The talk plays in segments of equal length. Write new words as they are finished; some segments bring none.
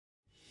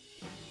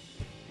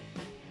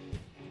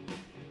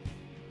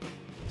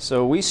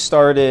So we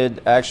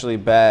started actually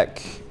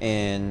back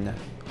in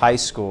high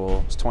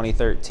school. It was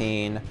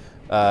 2013.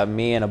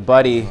 Me and a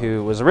buddy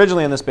who was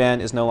originally in this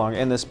band is no longer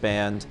in this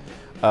band.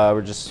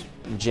 We're just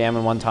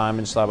jamming one time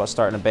and just thought about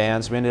starting a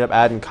band. So we ended up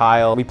adding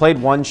Kyle. We played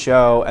one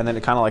show and then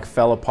it kind of like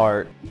fell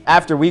apart.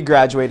 After we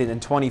graduated in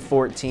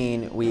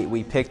 2014,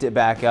 we picked it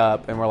back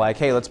up and we're like,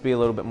 hey, let's be a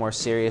little bit more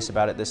serious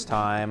about it this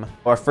time.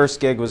 Our first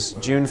gig was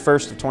June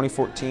 1st of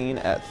 2014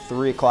 at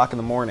 3 o'clock in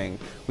the morning.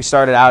 We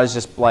started out as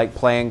just like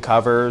playing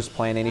covers,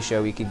 playing any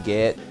show we could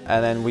get.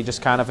 And then we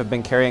just kind of have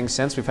been carrying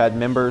since. We've had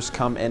members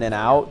come in and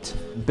out.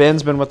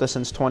 Ben's been with us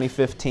since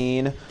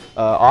 2015.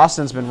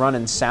 Austin's been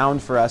running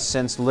sound for us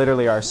since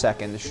literally our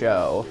second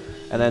show.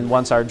 And then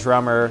once our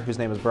drummer, whose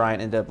name was Brian,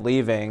 ended up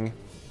leaving,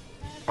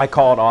 I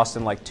called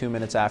Austin like 2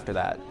 minutes after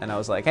that. And I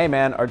was like, hey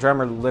man, our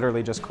drummer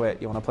literally just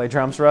quit. You want to play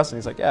drums for us? And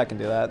he's like, yeah, I can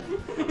do that.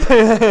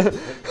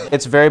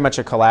 It's very much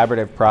a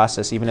collaborative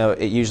process, even though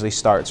it usually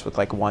starts with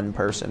like one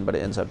person, but it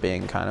ends up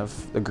being kind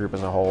of the group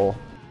as a whole.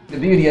 The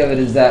beauty of it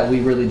is that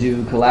we really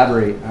do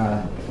collaborate.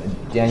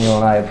 Daniel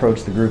and I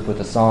approach the group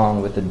with a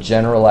song with a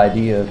general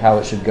idea of how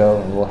it should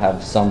go, and we'll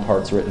have some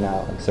parts written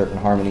out, like certain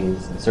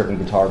harmonies and certain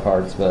guitar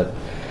parts, but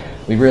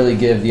we really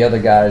give the other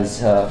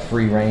guys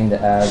free rein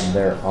to add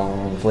their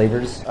own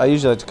flavors. I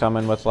usually like to come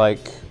in with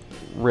like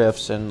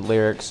riffs and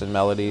lyrics and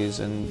melodies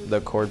and the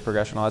chord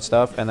progression, all that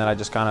stuff, and then I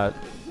just kind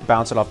of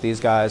bounce it off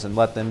these guys and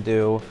let them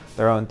do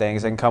their own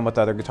things. They can come with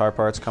other guitar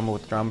parts, come up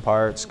with drum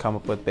parts, come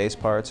up with bass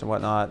parts and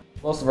whatnot.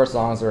 Most of our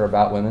songs are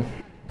about women.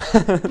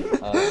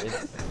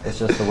 It's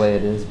just the way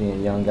it is,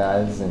 being young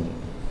guys, and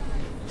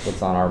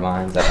what's on our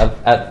minds,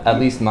 at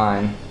least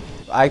mine.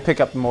 I pick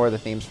up more of the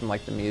themes from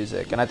like the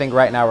music, and I think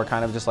right now we're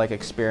kind of just like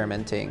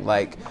experimenting.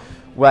 Like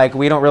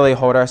we don't really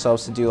hold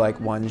ourselves to do like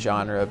one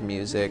genre of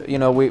music. You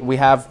know, we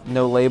have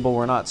no label,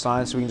 we're not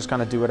signed, so we can just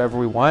kind of do whatever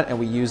we want, and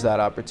we use that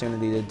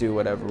opportunity to do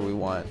whatever we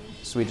want.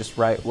 So we just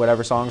write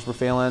whatever songs we're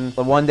feeling.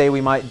 But one day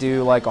we might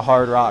do like a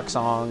hard rock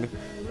song,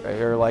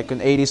 or like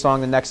an 80s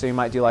song. The next day we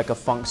might do like a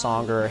funk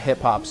song or a hip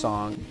hop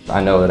song. I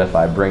know that if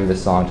I bring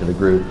this song to the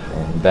group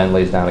and Ben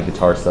lays down a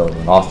guitar solo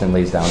and Austin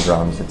lays down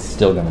drums, it's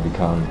still going to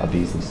become a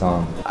Beasley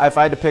song. If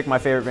I had to pick my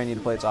favorite venue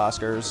to play, it's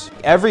Oscars.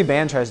 Every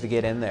band tries to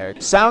get in there.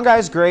 Sound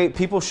guy's great,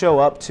 people show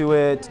up to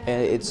it,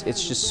 and it's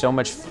just so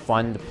much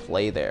fun to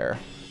play there.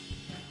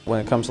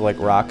 When it comes to like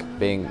rock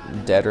being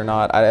dead or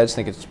not, I just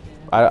think it's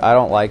I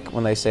don't like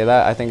when they say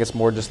that. I think it's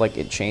more just like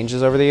it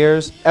changes over the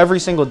years. Every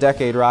single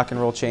decade, rock and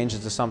roll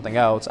changes to something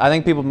else. I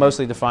think people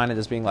mostly define it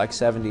as being like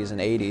 70s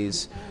and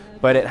 80s,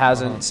 but it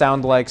hasn't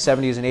sounded like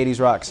 70s and 80s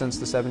rock since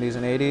the 70s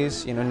and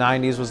 80s. You know,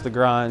 90s was the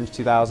grunge,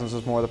 2000s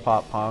was more the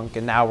pop punk,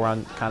 and now we're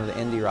on kind of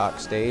the indie rock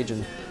stage,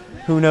 and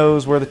who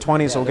knows where the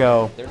 20s will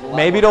go.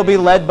 Maybe it'll be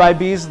led by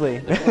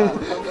Beasley.